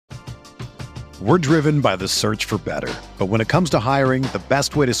We're driven by the search for better. But when it comes to hiring, the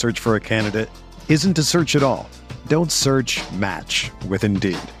best way to search for a candidate isn't to search at all. Don't search, match with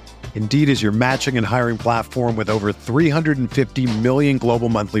Indeed. Indeed is your matching and hiring platform with over 350 million global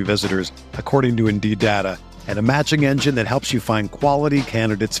monthly visitors, according to Indeed data, and a matching engine that helps you find quality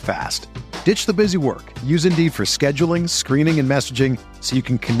candidates fast. Ditch the busy work. Use Indeed for scheduling, screening, and messaging so you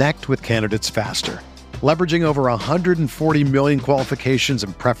can connect with candidates faster. Leveraging over 140 million qualifications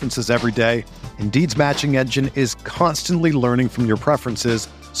and preferences every day, Indeed's matching engine is constantly learning from your preferences,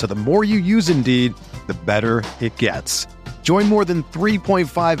 so the more you use Indeed, the better it gets. Join more than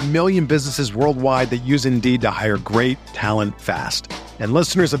 3.5 million businesses worldwide that use Indeed to hire great talent fast. And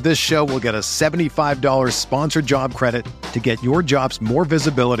listeners of this show will get a $75 sponsored job credit to get your jobs more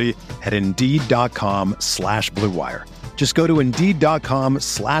visibility at Indeed.com/Blue Wire. Just go to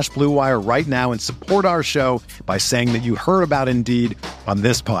Indeed.com/Blue Wire right now and support our show by saying that you heard about Indeed on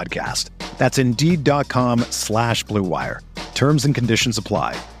this podcast. That's Indeed.com/Blue Wire. Terms and conditions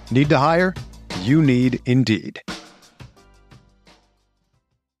apply. Need to hire? You need Indeed.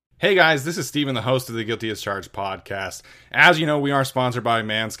 Hey guys, this is Steven, the host of the Guilty as Charged podcast. As you know, we are sponsored by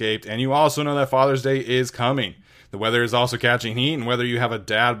Manscaped, and you also know that Father's Day is coming. The weather is also catching heat, and whether you have a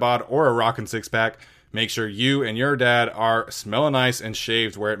dad bod or a rockin' six-pack, make sure you and your dad are smelling nice and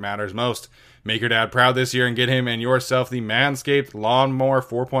shaved where it matters most. Make your dad proud this year and get him and yourself the Manscaped Lawnmower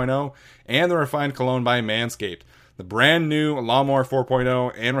 4.0 and the Refined Cologne by Manscaped. The brand new Lawnmower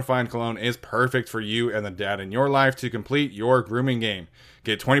 4.0 and Refined Cologne is perfect for you and the dad in your life to complete your grooming game.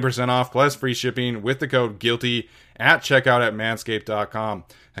 Get 20% off plus free shipping with the code GUILTY at checkout at manscaped.com.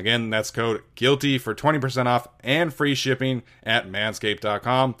 Again, that's code GUILTY for 20% off and free shipping at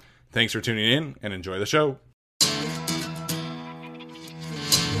manscaped.com. Thanks for tuning in and enjoy the show.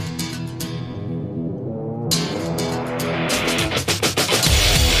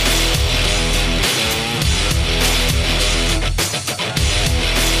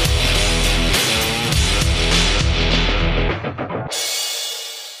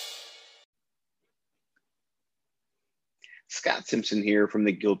 Scott Simpson here from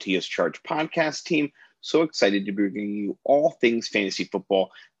the Guilty as Charged podcast team. So excited to be bringing you all things fantasy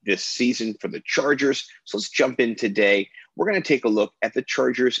football this season for the Chargers. So let's jump in today. We're going to take a look at the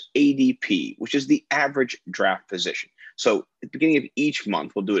Chargers ADP, which is the average draft position. So at the beginning of each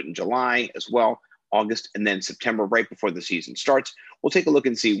month, we'll do it in July as well, August, and then September, right before the season starts. We'll take a look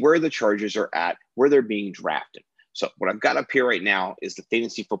and see where the Chargers are at, where they're being drafted. So what I've got up here right now is the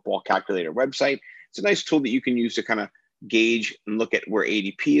Fantasy Football Calculator website. It's a nice tool that you can use to kind of gauge and look at where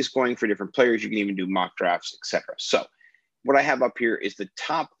ADP is going for different players. You can even do mock drafts, etc. So what I have up here is the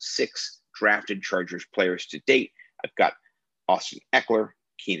top 6 drafted Chargers players to date. I've got Austin Eckler,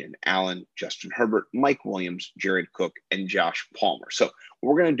 Keenan Allen, Justin Herbert, Mike Williams, Jared Cook, and Josh Palmer. So what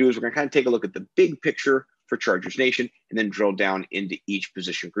we're going to do is we're going to kind of take a look at the big picture for Chargers Nation and then drill down into each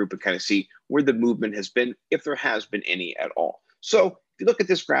position group and kind of see where the movement has been, if there has been any at all. So if you look at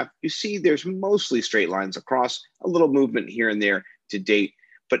this graph, you see there's mostly straight lines across, a little movement here and there to date,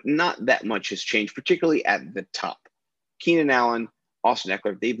 but not that much has changed, particularly at the top. Keenan Allen, Austin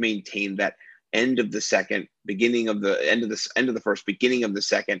Eckler, they've maintained that end of the second, beginning of the first, beginning of the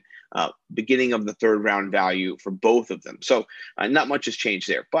second, beginning of the third round value for both of them. So not much has changed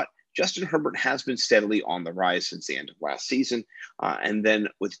there, but Justin Herbert has been steadily on the rise since the end of last season. And then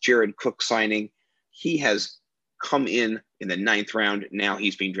with Jared Cook signing, he has come in the 9th round. Now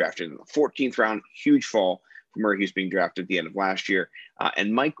he's being drafted in the 14th round. Huge fall from where he was being drafted at the end of last year.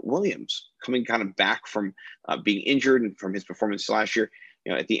 And Mike Williams coming kind of back from being injured and from his performance last year.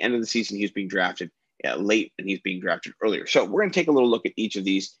 You know, at the end of the season, he was being drafted late and he's being drafted earlier. So we're going to take a little look at each of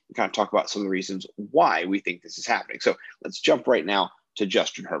these and kind of talk about some of the reasons why we think this is happening. So let's jump right now to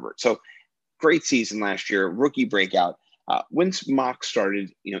Justin Herbert. So great season last year, rookie breakout. Once mock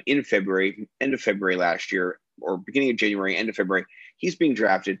started, in February, end of February last year, or beginning of January, end of February, he's being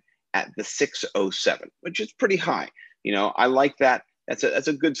drafted at the 607, which is pretty high. I like that. That's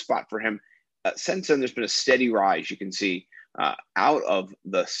a good spot for him. Since then, there's been a steady rise, you can see, out of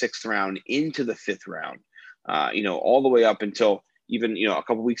the 6th round into the 5th round, all the way up until even, a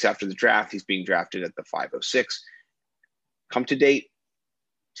couple weeks after the draft, he's being drafted at the 506. Come to date,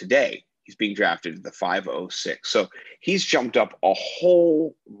 today, he's being drafted at the 506. So he's jumped up a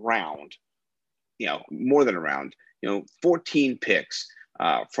whole round, more than a round, 14 picks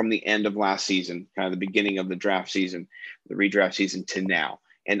from the end of last season, kind of the beginning of the draft season, the redraft season to now.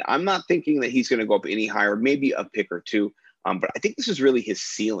 And I'm not thinking that he's going to go up any higher, maybe a pick or two. But I think this is really his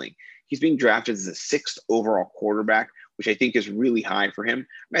ceiling. He's being drafted as the 6th overall quarterback, which I think is really high for him.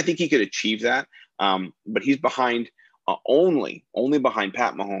 I think he could achieve that. But he's behind only behind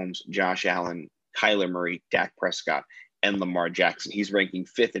Pat Mahomes, Josh Allen, Kyler Murray, Dak Prescott, and Lamar Jackson. He's ranking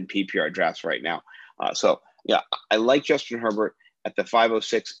 5th in PPR drafts right now. So yeah, I like Justin Herbert at the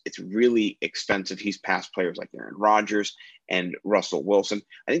 506. It's really expensive. He's past players like Aaron Rodgers and Russell Wilson.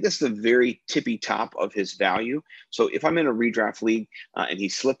 I think that's the very tippy top of his value. So if I'm in a redraft league and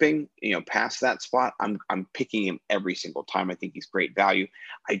he's slipping, past that spot, I'm picking him every single time. I think he's great value.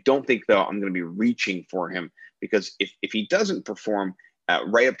 I don't think though I'm going to be reaching for him, because if he doesn't perform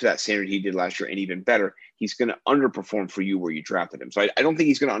right up to that standard he did last year and even better, he's going to underperform for you where you drafted him. So I don't think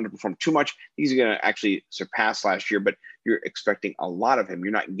he's going to underperform too much. He's going to actually surpass last year, but you're expecting a lot of him.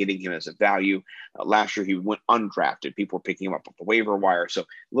 You're not getting him as a value. Last year, he went undrafted. People were picking him up off the waiver wire. So a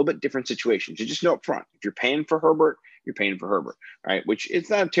little bit different situations. You just know up front, if you're paying for Herbert, you're paying for Herbert, right? Which is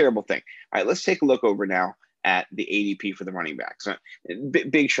not a terrible thing. All right, let's take a look over now at the ADP for the running backs.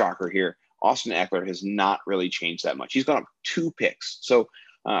 Big shocker here. Austin Eckler has not really changed that much. He's gone up 2 picks. So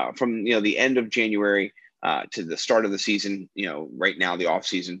from the end of January to the start of the season, right now the off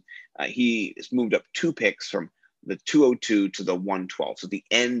season, he has moved up 2 picks from the 202 to the 112. So the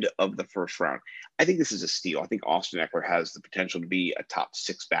end of the first round. I think this is a steal. I think Austin Eckler has the potential to be a top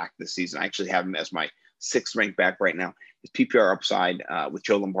 6 back this season. I actually have him as my 6th ranked back right now. His PPR upside with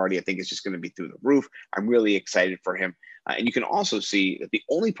Joe Lombardi, I think, is just going to be through the roof. I'm really excited for him. And you can also see that the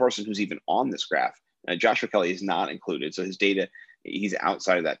only person who's even on this graph, Joshua Kelly is not included. So his data, he's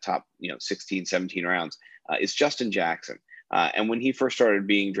outside of that top 16, 17 rounds, is Justin Jackson. And when he first started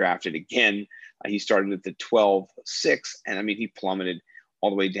being drafted again, he started at the 12.6. And I mean, he plummeted all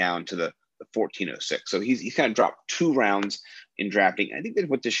the way down to the 14.06. So he's kind of dropped 2 rounds in drafting. I think that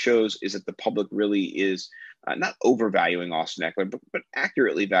what this shows is that the public really is not overvaluing Austin Eckler, but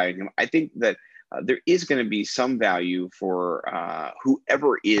accurately valuing him. I think that there is going to be some value for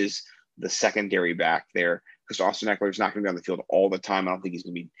whoever is the secondary back there, because Austin Eckler is not going to be on the field all the time. I don't think he's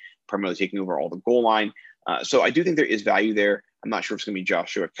going to be primarily taking over all the goal line. So I do think there is value there. I'm not sure if it's going to be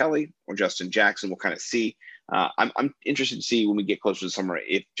Joshua Kelly or Justin Jackson. We'll kind of see. I'm interested to see when we get closer to summer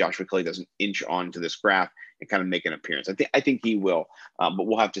if Joshua Kelly doesn't inch onto this graph and kind of make an appearance. I think he will, but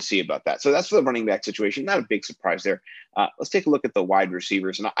we'll have to see about that. So that's for the running back situation. Not a big surprise there. Let's take a look at the wide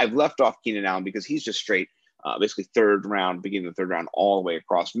receivers. And I've left off Keenan Allen because he's just straight, basically 3rd round, beginning of the 3rd round, all the way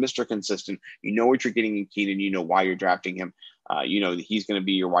across. Mr. Consistent. You know what you're getting in Keenan. You know why you're drafting him. You know that he's going to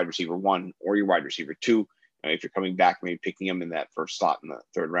be your wide receiver 1 or your wide receiver 2. If you're coming back, maybe picking him in that first slot in the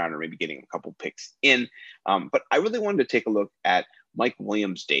 3rd round, or maybe getting a couple picks in. But I really wanted to take a look at Mike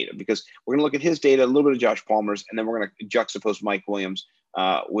Williams' data, because we're going to look at his data, a little bit of Josh Palmer's, and then we're going to juxtapose Mike Williams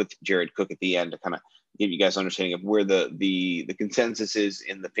with Jared Cook at the end to kind of give you guys an understanding of where the consensus is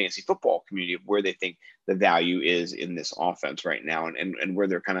in the fantasy football community of where they think the value is in this offense right now, and where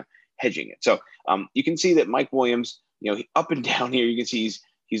they're kind of hedging it. So you can see that Mike Williams, up and down here, you can see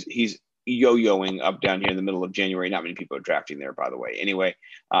he's yo-yoing up down here in the middle of January. Not many people are drafting there, by the way. Anyway,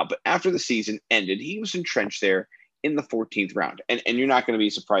 but after the season ended, he was entrenched there in the 14th round. And you're not going to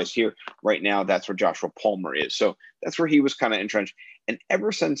be surprised here. Right now, that's where Joshua Palmer is. So that's where he was kind of entrenched. And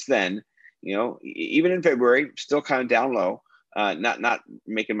ever since then, even in February, still kind of down low, not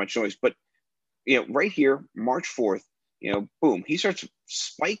making much noise. But, right here, March 4th, boom, he starts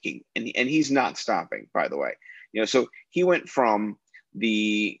spiking. And he's not stopping, by the way. So he went from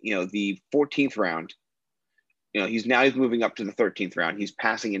the 14th round. He's moving up to the 13th round. He's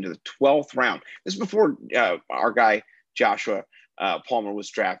passing into the 12th round. This is before our guy Joshua Palmer was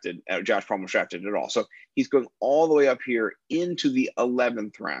drafted. Josh Palmer was drafted at all. So he's going all the way up here into the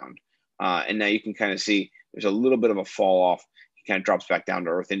 11th round. And now you can kind of see there's a little bit of a fall off. He kind of drops back down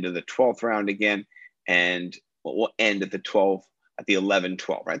to earth into the 12th round again, and we'll end at the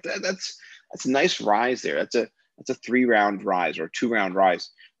 11-12. Right? That's a nice rise there. That's a 3-round rise or a 2-round rise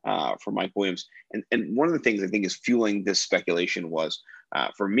for Mike Williams. And one of the things I think is fueling this speculation was,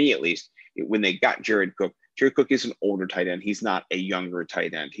 for me at least, when they got Jared Cook. Jared Cook is an older tight end. He's not a younger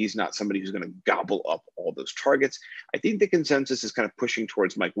tight end. He's not somebody who's going to gobble up all those targets. I think the consensus is kind of pushing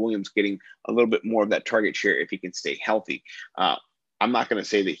towards Mike Williams getting a little bit more of that target share if he can stay healthy. I'm not going to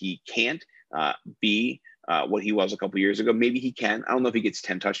say that he can't be what he was a couple years ago. Maybe he can. I don't know if he gets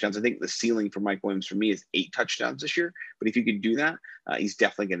 10 touchdowns. I think the ceiling for Mike Williams for me is 8 touchdowns this year. But if you could do that, he's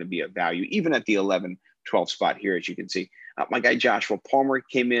definitely going to be a value, even at the 11-12 spot here, as you can see. My guy Joshua Palmer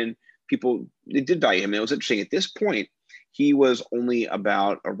came in. They did value him. It was interesting. At this point, he was only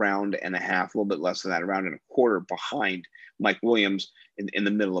about a round and a half, a little bit less than that, a round and a quarter behind Mike Williams in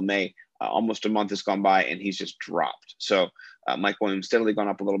the middle of May. Almost a month has gone by, and he's just dropped. So Mike Williams steadily gone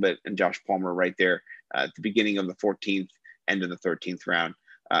up a little bit, and Josh Palmer right there at the beginning of the 14th, end of the 13th round.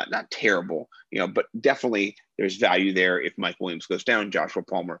 not terrible, but definitely there's value there if Mike Williams goes down. Joshua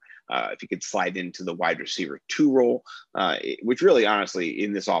Palmer, if he could slide into the wide receiver 2 role, which really, honestly,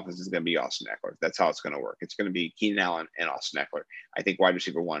 in this offense is going to be Austin Eckler. That's how it's going to work. It's going to be Keenan Allen and Austin Eckler. I think wide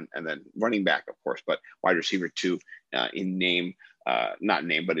receiver 1, and then running back, of course, but wide receiver 2 in name. Not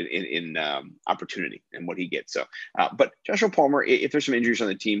name, but in opportunity and what he gets. So, but Joshua Palmer, if there's some injuries on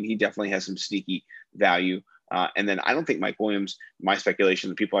the team, he definitely has some sneaky value. And then I don't think Mike Williams, my speculation,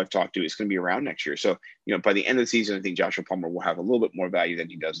 the people I've talked to, is going to be around next year. So, by the end of the season, I think Joshua Palmer will have a little bit more value than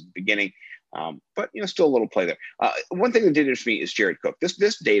he does at the beginning. But, still a little play there. One thing that did interest me is Jared Cook.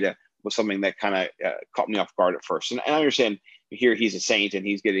 This data was something that kind of caught me off guard at first. And I understand here he's a Saint and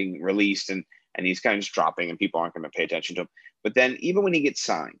he's getting released and he's kind of just dropping and people aren't going to pay attention to him. But then even when he gets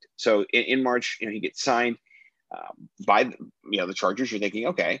signed, so in March, he gets signed by the Chargers, you're thinking,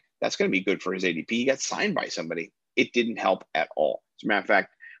 okay, that's going to be good for his ADP. He got signed by somebody. It didn't help at all. As a matter of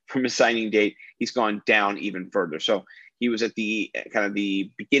fact, from his signing date, he's gone down even further. So he was at the kind of the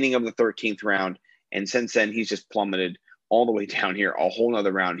beginning of the 13th round. And since then, he's just plummeted all the way down here. A whole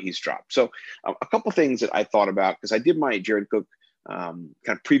nother round he's dropped. So a couple things that I thought about, because I did my Jared Cook kind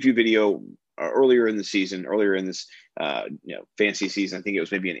of preview video earlier in this fantasy season. I think it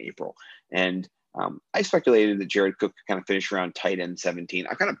was maybe in April. And I speculated that Jared Cook could kind of finish around tight end 17.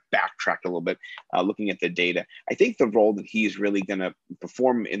 I kind of backtracked a little bit looking at the data. I think the role that he's really going to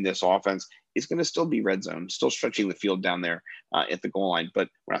perform in this offense is going to still be red zone, still stretching the field down there at the goal line, but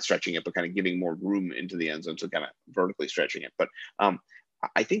we're not stretching it, but kind of giving more room into the end zone, so kind of vertically stretching it. But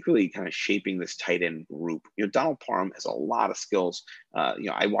I think really kind of shaping this tight end group. Donald Parham has a lot of skills.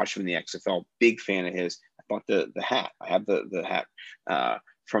 I watched him in the XFL, big fan of his. I bought the hat. I have the hat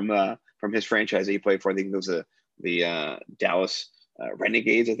from his franchise that he played for. I think it was the Dallas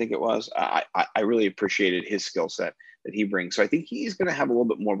Renegades, I think it was. I really appreciated his skill set that he brings. So I think he's going to have a little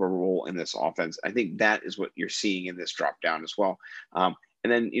bit more of a role in this offense. I think that is what you're seeing in this drop down as well. And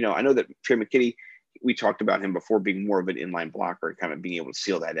then, I know that Trey McKitty, we talked about him before being more of an inline blocker and kind of being able to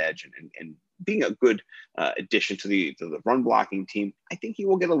seal that edge and being a good addition to the run blocking team. I think he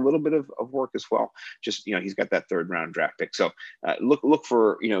will get a little bit of work as well. Just, he's got that 3rd round draft pick. So look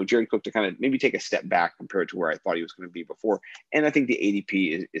for, Jared Cook to kind of maybe take a step back compared to where I thought he was going to be before. And I think the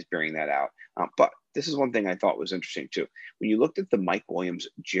ADP is bearing that out. But this is one thing I thought was interesting too. When you looked at the Mike Williams,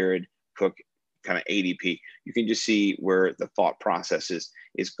 Jared Cook kind of ADP, you can just see where the thought process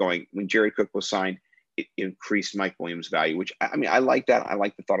is going. When Jared Cook was signed, it increased Mike Williams' value, which I like that. I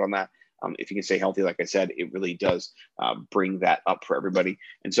like the thought on that. If you can stay healthy, like I said, it really does bring that up for everybody.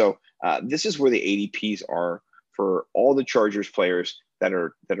 And so this is where the ADPs are for all the Chargers players that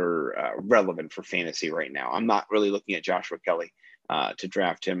are relevant for fantasy right now. I'm not really looking at Joshua Kelly to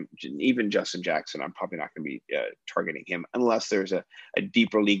draft him. Even Justin Jackson, I'm probably not going to be targeting him unless there's a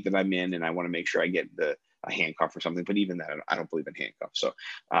deeper league that I'm in and I want to make sure I get a handcuff or something. But even that, I don't believe in handcuffs. So,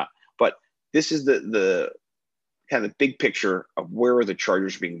 but this is the kind of the big picture of where are the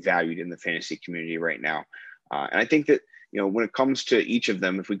Chargers being valued in the fantasy community right now. And I think that, when it comes to each of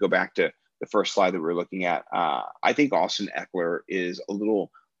them, if we go back to the first slide that we're looking at, I think Austin Eckler is a little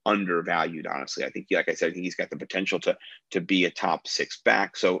undervalued, honestly. I think, like I said, I think he's got the potential to be a top 6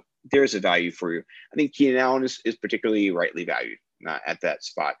 back. So there's a value for you. I think Keenan Allen is particularly rightly valued at that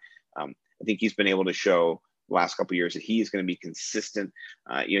spot. I think he's been able to show the last couple of years that he is going to be consistent.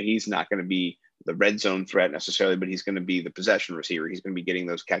 He's not going to be the red zone threat necessarily, but he's going to be the possession receiver. He's going to be getting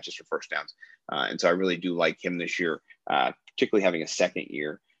those catches for first downs. And so I really do like him this year, particularly having a second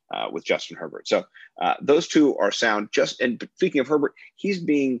year with Justin Herbert. So those two are sound. And speaking of Herbert, he's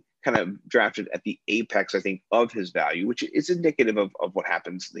being kind of drafted at the apex, I think, of his value, which is indicative of what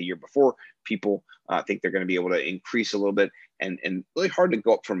happens the year before. People think they're going to be able to increase a little bit and really hard to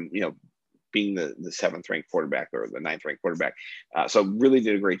go up from, being the 7th ranked quarterback or the 9th ranked quarterback. So really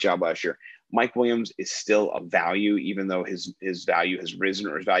did a great job last year. Mike Williams is still a value, even though his value has risen,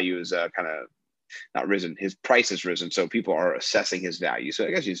 or his value is kind of not risen. His price has risen. So people are assessing his value. So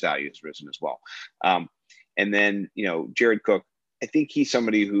I guess his value has risen as well. And then, Jared Cook, I think he's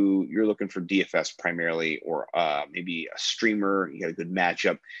somebody who you're looking for DFS primarily, or maybe a streamer. You got a good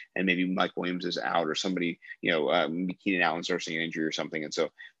matchup, and maybe Mike Williams is out, or somebody, maybe Keenan Allen's nursing an injury or something. And so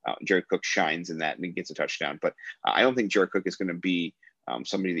Jared Cook shines in that and he gets a touchdown. But I don't think Jared Cook is going to be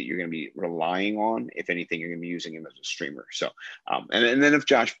somebody that you're going to be relying on. If anything, you're going to be using him as a streamer. So, and then if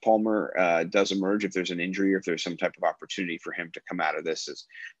Josh Palmer does emerge, if there's an injury, or if there's some type of opportunity for him to come out of this as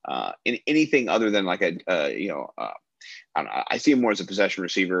anything other than like I see him more as a possession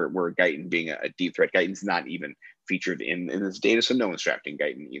receiver, where Guyton being a deep threat. Guyton's not even featured in this data, so no one's drafting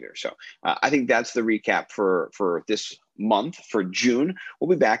Guyton either. So I think that's the recap for this month for June. We'll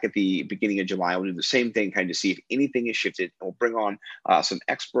be back at the beginning of July. We'll do the same thing, kind of see if anything has shifted. We'll bring on some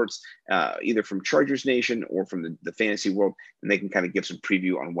experts, either from Chargers Nation or from the fantasy world, and they can kind of give some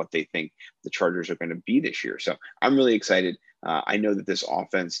preview on what they think the Chargers are going to be this year. So I'm really excited. I know that this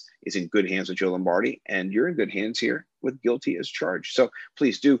offense is in good hands with Joe Lombardi, and you're in good hands here with Guilty as Charged. So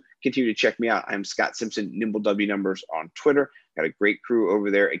please do continue to check me out. I'm Scott Simpson, Nimble W Numbers on Twitter. Got a great crew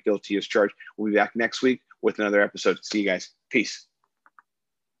over there at Guilty as Charged. We'll be back next week with another episode. See you guys. Peace.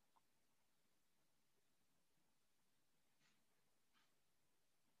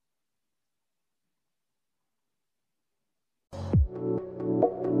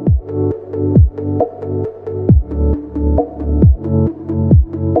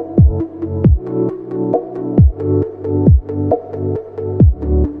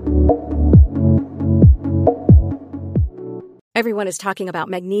 Everyone is talking about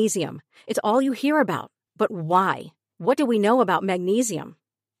magnesium. It's all you hear about. But why? What do we know about magnesium?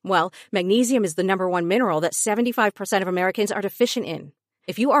 Well, magnesium is the number one mineral that 75% of Americans are deficient in.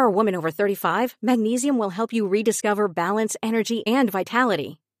 If you are a woman over 35, magnesium will help you rediscover balance, energy, and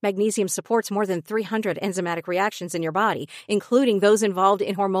vitality. Magnesium supports more than 300 enzymatic reactions in your body, including those involved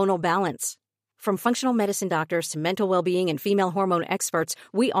in hormonal balance. From functional medicine doctors to mental well-being and female hormone experts,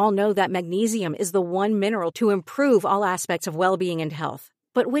 we all know that magnesium is the one mineral to improve all aspects of well-being and health.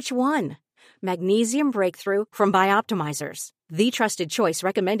 But which one? Magnesium Breakthrough from Bioptimizers, the trusted choice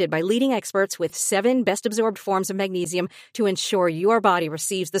recommended by leading experts with 7 best-absorbed forms of magnesium to ensure your body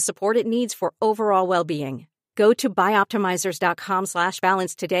receives the support it needs for overall well-being. Go to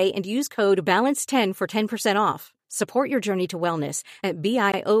bioptimizers.com/balance today and use code BALANCE10 for 10% off. Support your journey to wellness at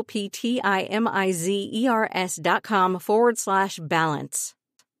bioptimizers.com/balance.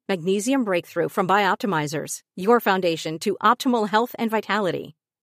 Magnesium Breakthrough from Bioptimizers, your foundation to optimal health and vitality.